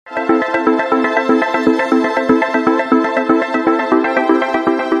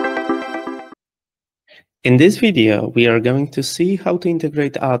In this video, we are going to see how to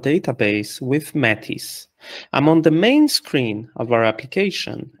integrate our database with Metis. I'm on the main screen of our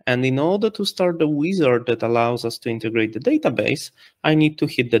application, and in order to start the wizard that allows us to integrate the database, I need to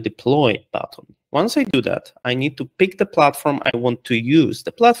hit the deploy button. Once I do that, I need to pick the platform I want to use,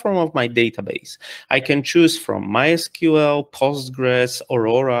 the platform of my database. I can choose from MySQL, Postgres,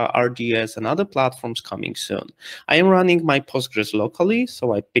 Aurora, RDS, and other platforms coming soon. I am running my Postgres locally,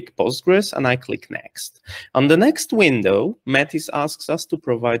 so I pick Postgres and I click Next. On the next window, Metis asks us to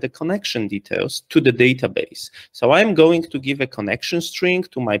provide the connection details to the database. So I'm going to give a connection string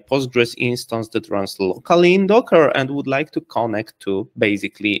to my Postgres instance that runs locally in Docker and would like to connect to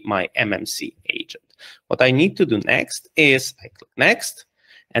basically my MMC agent. What I need to do next is I click Next,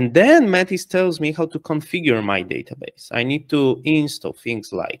 and then Metis tells me how to configure my database. I need to install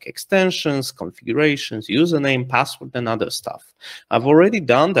things like extensions, configurations, username, password, and other stuff. I've already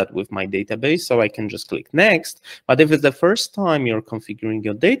done that with my database, so I can just click Next. But if it's the first time you're configuring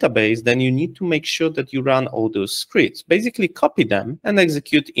your database, then you need to make sure that you run all those scripts. Basically, copy them and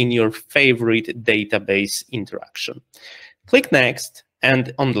execute in your favorite database interaction. Click Next.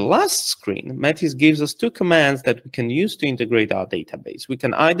 And on the last screen, Metis gives us two commands that we can use to integrate our database. We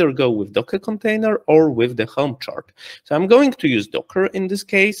can either go with Docker container or with the Helm chart. So I'm going to use Docker in this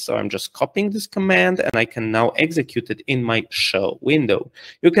case. So I'm just copying this command and I can now execute it in my shell window.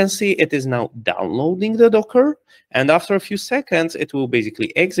 You can see it is now downloading the Docker. And after a few seconds, it will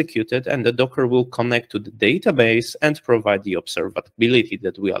basically execute it and the Docker will connect to the database and provide the observability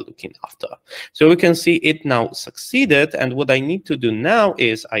that we are looking after. So we can see it now succeeded. And what I need to do now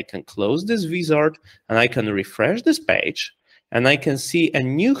is I can close this wizard and I can refresh this page. And I can see a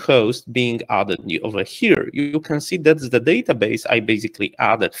new host being added over here. You can see that's the database I basically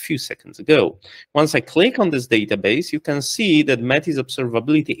added a few seconds ago. Once I click on this database, you can see that Metis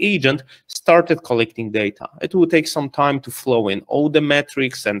observability agent started collecting data. It will take some time to flow in all the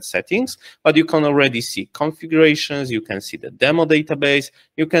metrics and settings, but you can already see configurations, you can see the demo database,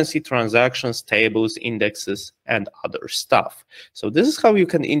 you can see transactions, tables, indexes, and other stuff. So this is how you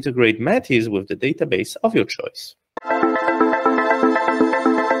can integrate Metis with the database of your choice.